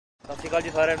ਸ਼੍ਰੀ ਅਕਾਲ ਜੀ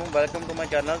ਸਾਰਿਆਂ ਨੂੰ, welcome to my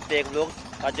channel take vlog.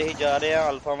 ਅੱਜ ਅਸੀਂ ਜਾ ਰਹੇ ਹਾਂ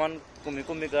ਅਲਫਾ ਵਨ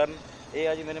ਘੁੰਮੀ ਕਰਨ। ਇਹ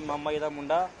ਆ ਜੀ ਮੇਰੇ ਮਾਮਾ ਜੀ ਦਾ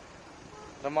ਮੁੰਡਾ,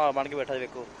 ਰਮਾਲ ਬਣ ਕੇ ਬੈਠਾ ਜੀ,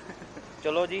 ਵੇਖੋ।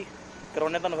 ਚਲੋ ਜੀ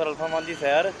ਕਰਾਉਣੇ ਤੁਹਾਨੂੰ ਫਿਰ ਅਲਫਾ ਵਨ ਦੀ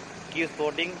ਸੈਰ। Keep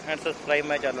supporting and subscribe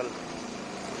my channel.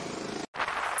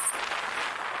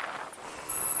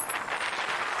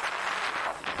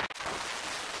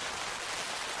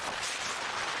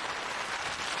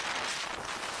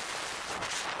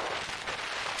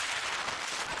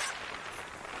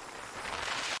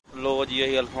 Low ji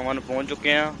um alpha one पहुँच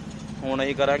चुके हैं। हूँ अं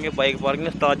करा बाइक पार्किंग।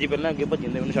 उस्ताद जी पहले अगे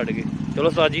भजन मैंने छड़ के। चलो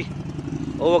उस्ताद जी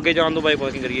वो अगे जान दो, बाइक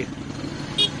पार्किंग करिए।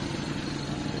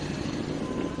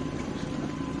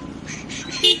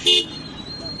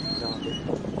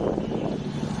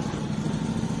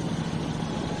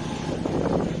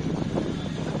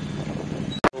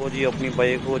 वो जी अपनी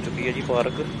बाइक हो चुकी है जी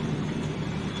पार्क।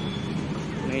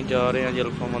 नहीं जा रहे हैं जी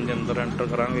अल्फा वन के अंदर एंटर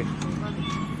करांगे।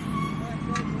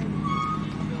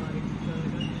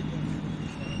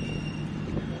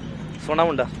 सोना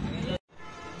मुंडा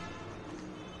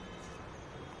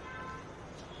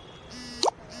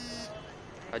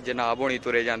जनाब होनी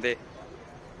तुरे जाते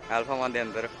अल्फा वन के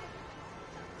अंदर।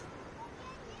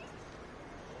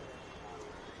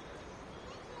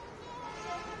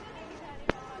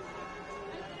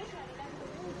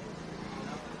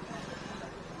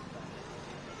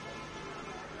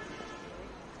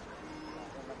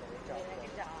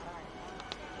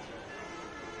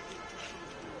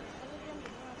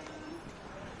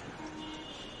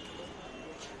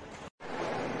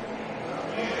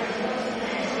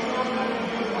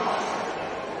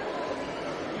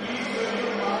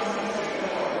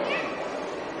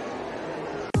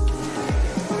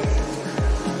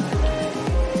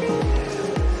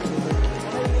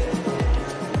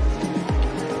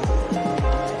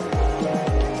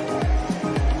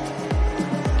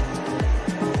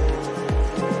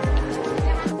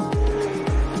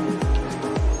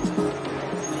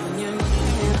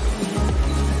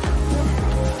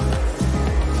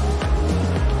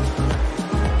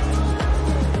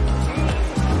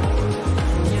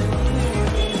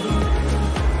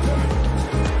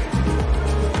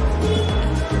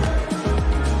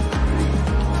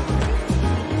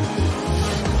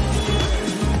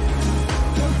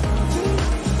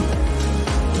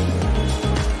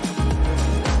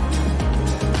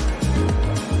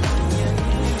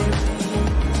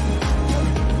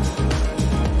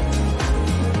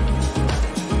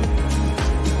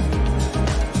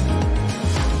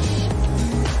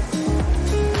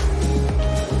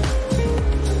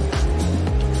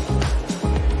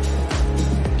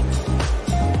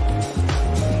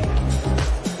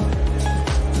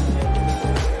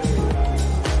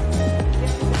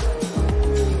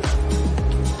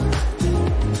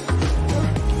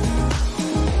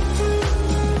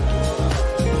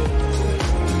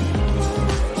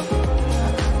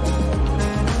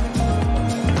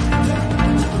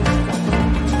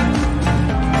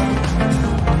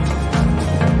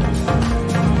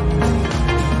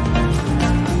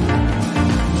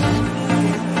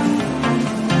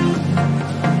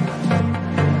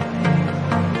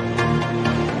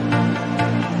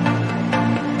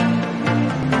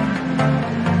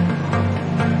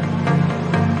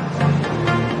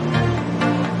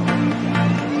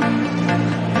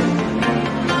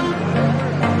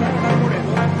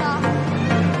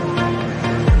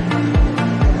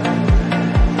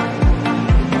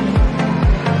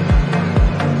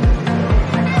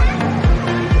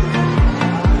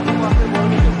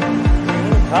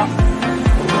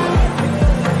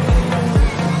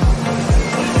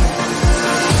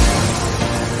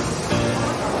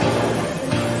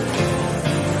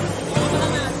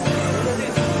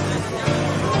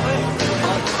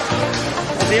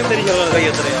 सेम तेरी जगह लगाई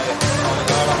उधर यार।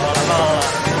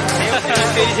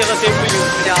 तेरी जगह सेम टू यू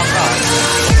पंजाब का।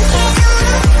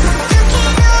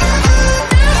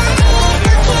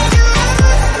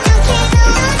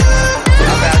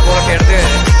 बैट बॉल खेलते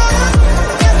हैं।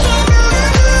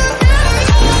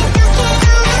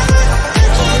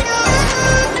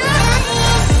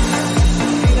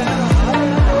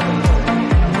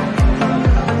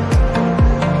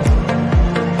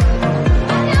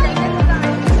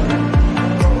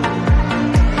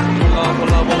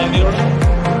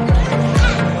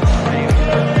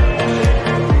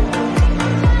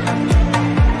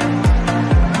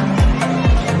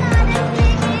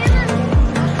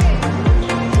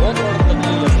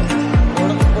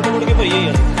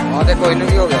 कोई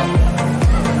नहीं हो गया।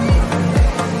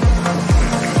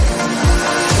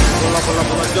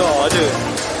 जहाज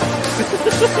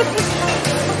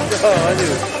जहाज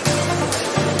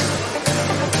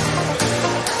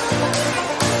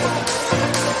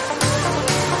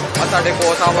साढ़े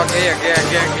कोच साहब अगे अगे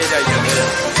अगे अगे जाई जाते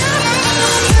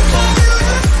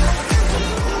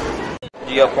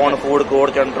जी। आप फूड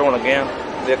कोर्ट च एंटर होने लगे हैं।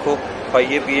 देखो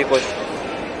खाइए पीए कुछ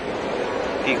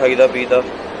की खाईदा पीदा।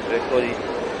 देखो जी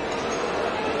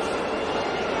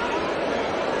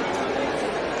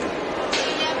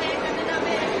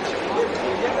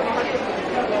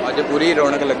अज पूरी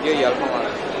रौनक लगी हुई अल्फा माल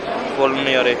फुल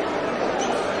नज़ारे।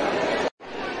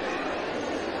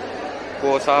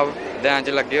 कोच साहब दैन च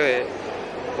लगे हुए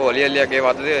हौली हौली अगे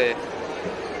वधदे हुए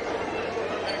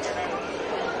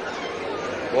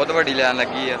बहुत वड्डी लैन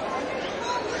लगी है।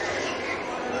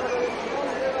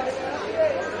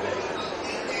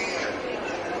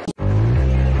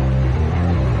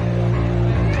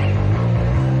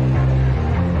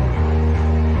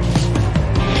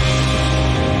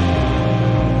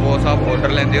 कोच साहब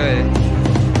ऑर्डर लेंदे हुए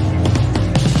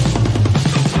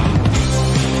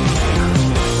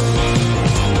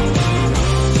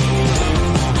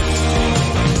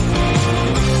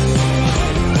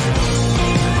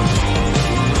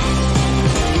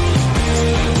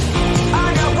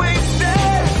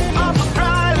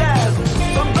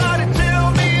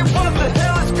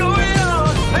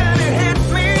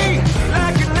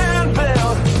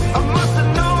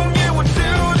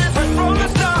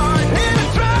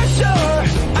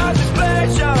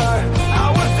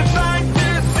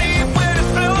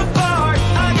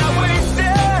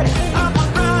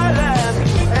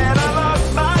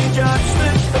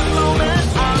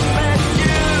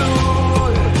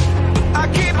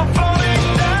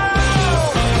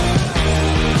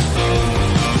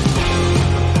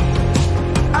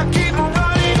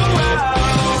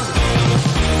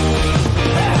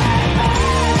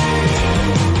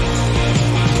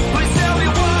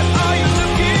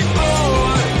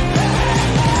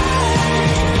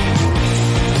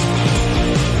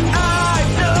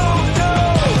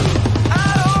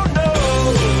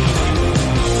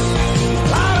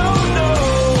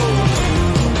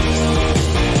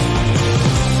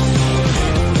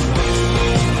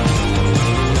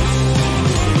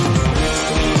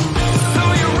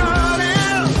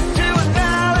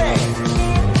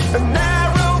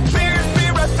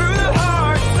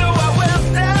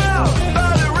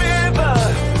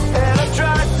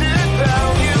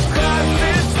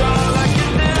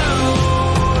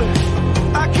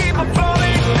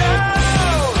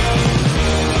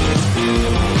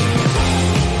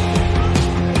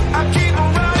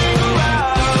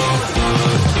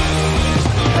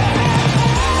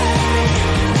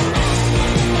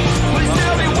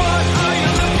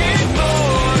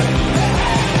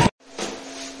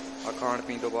खाण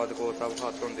पीन तो बाद कोच साहब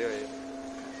हाथ धोंदे हुए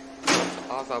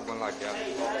आ साबन लग गया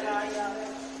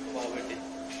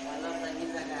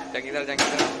चंगी तरह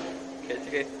खिंच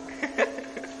के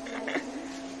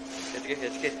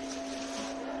खिंच के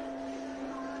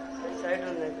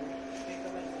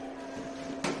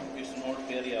इट्स नॉट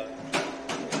फेयर यार,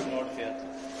 इट्स नॉट फेयर।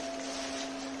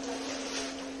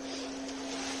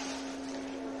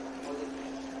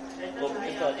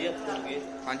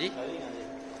 हाँ जी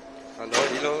हेलो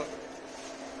जी लो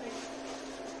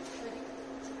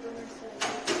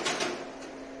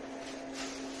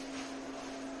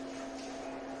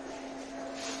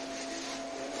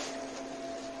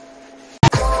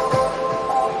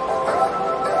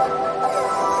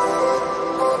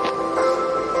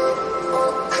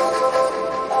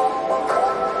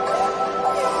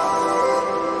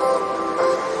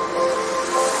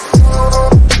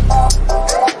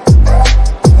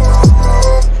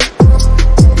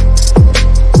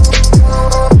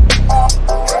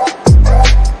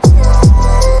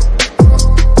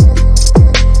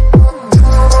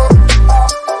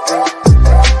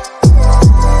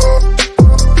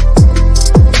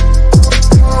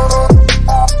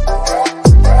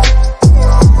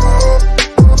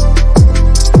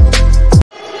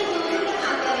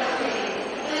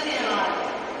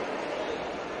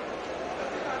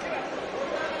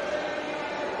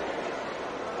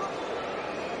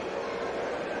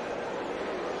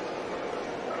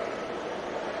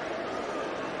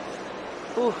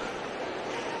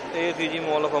ਇਹ ਸੀ ਜੀ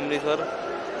ਮੌਲ ਆਫ ਅੰਮ੍ਰਿਤਸਰ।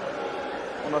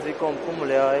 ਹੁਣ ਅਸੀਂ ਘੁੰਮ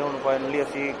ਲਿਆ ਹੈ। ਹੁਣ ਫਾਈਨਲੀ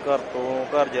ਅਸੀਂ ਘਰ ਤੋਂ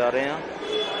ਘਰ ਜਾ ਰਹੇ ਹਾਂ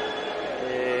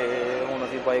ਤੇ ਹੁਣ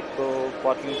ਅਸੀਂ ਬਾਈਕ ਤੋਂ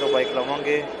ਪਾਰਕਿੰਗ ਤੋਂ ਬਾਈਕ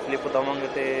ਲਵਾਂਗੇ, ਸਲਿੱਪ ਦਵਾਂਗੇ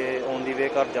ਤੇ ਔਨ ਦੀ ਵੇ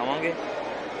ਘਰ ਜਾਵਾਂਗੇ।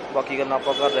 ਬਾਕੀ ਗੱਲਾਂ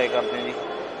ਆਪਾਂ ਘਰ ਜਾ ਕੇ ਕਰਦੇ ਹਾਂ ਜੀ।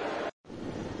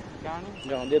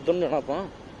 ਜਾਂਦੇ ਇੱਧਰ ਨੂੰ ਜਾਣਾ ਆਪਾਂ,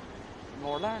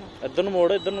 ਮੋੜ ਲੈਣ ਇੱਧਰ ਨੂੰ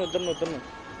ਮੋੜ, ਇੱਧਰ ਨੂੰ ਇੱਧਰ ਨੂੰ ਇੱਧਰ ਨੂੰ।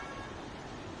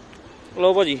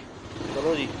 ਲਓ ਭਾਜੀ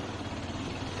ਚਲੋ ਜੀ।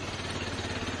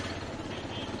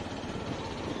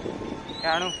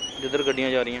 जिधर गड्डियां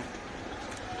जा रही हैं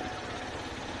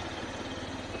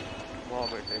वाह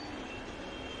बेटे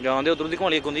जान दे उधर दी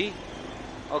घुमाली अगों दी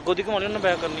ਅੱਗੋਂ ਦੀ ਘੁਮਾਉਣੀ ਉਹਨੇ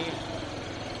ਬੈਕ ਕਰਨੀ ਹੈ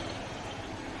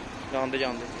ਜਾਂਦੇ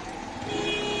ਜਾਂਦੇ।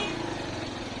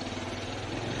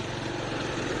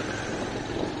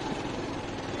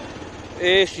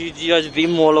 ਇਹ ਸੀ ਜੀ ਅੱਜ ਦੀ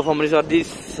ਮਾਲ ਆਫ ਅੰਮ੍ਰਿਤਸਰ ਦੀ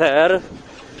ਸੈਰ।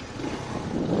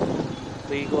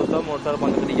 ਤੁਸੀਂ ਕੋਲ ਤਾਂ ਮੋਟਰਸਾਈਕਲ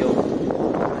ਬੰਦ ਕਰੀ ਜਾਓ।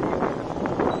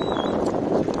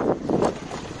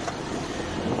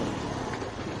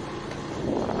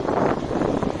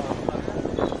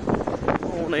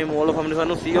 ਹੁਣ ਇਹ ਮਾਲ ਆਫ ਅੰਮ੍ਰਿਤਸਰ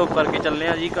ਨੂੰ ਸੀ ਆਫ ਕਰਕੇ ਚੱਲੇ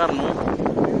ਆ ਜੀ ਘਰ ਨੂੰ।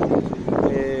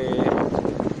 ਤੇ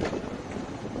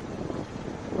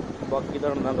ਬਾਕੀ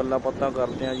ਤੁਹਾਡੇ ਨਾਲ ਗੱਲਾਂ ਬਾਤਾਂ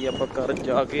ਕਰਦੇ ਆ ਜੀ ਆਪਾਂ ਘਰ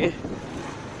ਜਾ ਕੇ।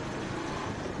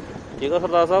 ਠੀਕ ਆ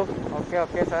ਸਰਦਾਰ ਸਾਹਿਬ। ਓਕੇ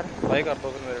ਓਕੇ ਸਰ, ਬਾਏ ਕਰ ਦੋ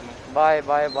ਫਿਰ ਮੇਰੇ ਨੂੰ। Bye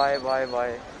bye bye bye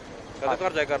bye. ਕਦੋਂ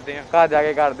ਘਰ ਜਾ ਕੇ ਕਰਦੇ ਆ? ਘਰ ਜਾ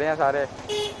ਕੇ ਕਰਦੇ ਆ ਸਾਰੇ।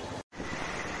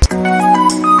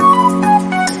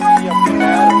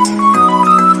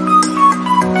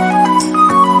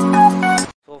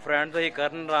 ਸੋ ਫਰੈਂਡਸ ਅਸੀਂ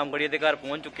ਕਰਨ ਰਾਮਗੜੀਏ ਦੇ ਘਰ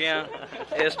ਪਹੁੰਚ ਚੁੱਕੇ ਆ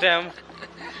ਇਸ ਟਾਈਮ।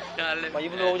 ਚੱਲ ਭਾਈ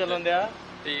ਵਲੋਗ ਚੱਲਣ ਦਿਆ।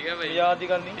 ਠੀਕ ਹੈ ਭਾਈ, ਯਾਦ ਦੀ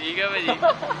ਗੱਲ ਨਹੀਂ। ਠੀਕ ਹੈ ਭਾਈ।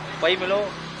 ਭਾਈ ਮਿਲੋ।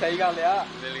 ਸਹੀ ਗੱਲ ਆ,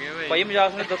 ਮਿਲ ਗਏ ਭਾਈ। ਭਾਈ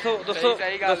ਮਜ਼ਾਕ ਨਹੀਂ, ਦੱਸੋ ਦੱਸੋ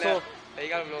ਦੱਸੋ। ਸਹੀ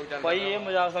ਗੱਲ ਵਲੋਗ ਚੱਲ ਭਾਈ, ਇਹ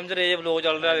ਮਜ਼ਾਕ ਸਮਝ ਰਹੇ ਵਲੋਗ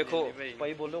ਚੱਲ ਰਿਹਾ। ਵੇਖੋ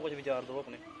ਭਾਈ ਬੋਲੋ, ਕੁਝ ਵਿਚਾਰ ਦਿਓ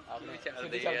ਆਪਣੇ।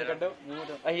 ਸ਼ਬਦ ਕੱਢੋ ਮੂੰਹ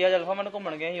ਤੋਂ। ਅਸੀਂ ਅੱਜ ਅਲਫਾ ਮਨ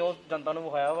ਘੁੰਮਣ ਗਏ ਸੀ, ਉਹ ਜਨਤਾ ਨੂੰ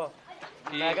ਵਿਖਾਇਆ ਵਾ।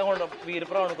 ਮੈਂ ਕਿਹਾ ਹੁਣ ਵੀਰ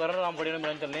ਭਰਾ ਨੂੰ ਕਰਨ ਰਾਮਗੜੀਏ ਨੂੰ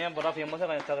ਮਿਲਣ ਚੱਲੇ ਆ, ਬੜਾ ਫੇਮਸ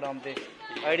ਹੈਗਾ ਇੰਸਟਾਗ੍ਰਾਮ ਤੇ।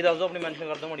 ਆਈਡੀ ਦੱਸ ਦਿਓ ਆਪਣੀ, ਮੈਂਸ਼ਨ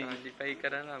ਕਰ ਦਿਓ ਮਾੜੀ ਜੀ। ਭਾਈ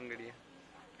ਕਰਨ ਰਾਮਗੜੀਏ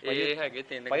ਇਹ ਹੈਗੇ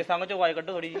 3 ਭਾਈ। ਸੰਗ ਚੋਂ ਆਵਾਜ਼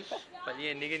ਕੱਢੋ ਥੋੜੀ ਜੀ ਭਾਜੀ,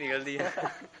 ਇੰਨੀ ਕੀ ਨਿਕਲਦੀ ਆ।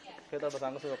 ਫਿਰ ਤੁਹਾਡਾ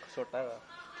ਸੰਗ ਛੋਟਾ ਹੈਗਾ।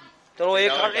 ਚਲੋ ਇਹ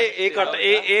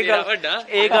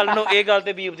ਗੱਲ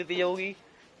ਤੇ ਬੀਪ ਦਿੱਤੀ ਜਾਊਗੀ।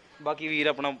 ਬਾਕੀ ਵੀਰ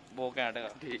ਆਪਣਾ ਬਹੁਤ ਘੈਂਟ ਹੈਗਾ।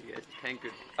 ਠੀਕ ਹੈ, ਥੈਂਕ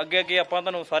ਯੂ। ਅੱਗੇ ਅੱਗੇ ਆਪਾਂ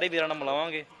ਤੁਹਾਨੂੰ ਸਾਰੇ ਵੀਰਾਂ ਨਾਲ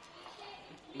ਮਿਲਾਵਾਂਗੇ।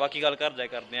 ਬਾਕੀ ਗੱਲ ਘਰ ਜਾ ਕੇ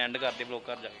ਕਰਦੇ ਆ, ਐਂਡ ਕਰਦੇ ਵਲੋਗ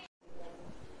ਘਰ ਜਾ ਕੇ।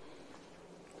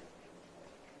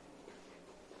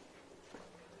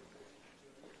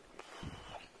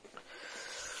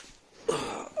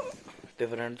 ਤੇ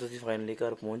ਫਰੈਂਡਸ ਅਸੀਂ ਫਾਈਨਲੀ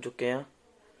ਘਰ ਪਹੁੰਚ ਚੁੱਕੇ ਆ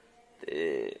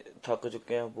ਤੇ ਥੱਕ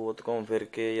ਚੁੱਕੇ ਆ ਬਹੁਤ ਘੁੰਮ ਫਿਰ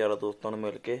ਕੇ, ਯਾਰਾਂ ਦੋਸਤਾਂ ਨੂੰ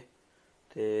ਮਿਲ ਕੇ।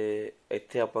 ਤੇ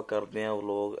ਇੱਥੇ ਆਪਾਂ ਕਰਦੇ ਆ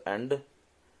ਵਲੋਗ ਐਂਡ।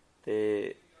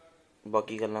 ਤੇ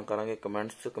ਬਾਕੀ ਗੱਲਾਂ ਕਰਾਂਗੇ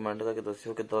ਕਮੈਂਟ ਕਰਕੇ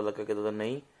ਦੱਸਿਓ ਕਿੱਦਾਂ ਲੱਗਾ ਕਿੱਦਾਂ ਦਾ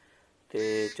ਨਹੀਂ।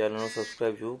 ਤੇ ਚੈਨਲ ਨੂੰ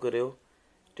ਸਬਸਕ੍ਰਾਈਬ ਜ਼ਰੂਰ ਕਰਿਓ।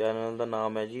 ਚੈਨਲ ਦਾ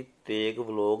ਨਾਮ ਹੈ ਜੀ Tegh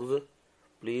vlogs.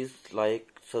 Please like,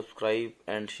 subscribe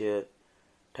and share.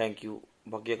 Thank you.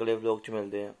 ਬਾਕੀ ਅਗਲੇ ਵਲੋਗ 'ਚ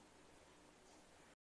ਮਿਲਦੇ ਆ।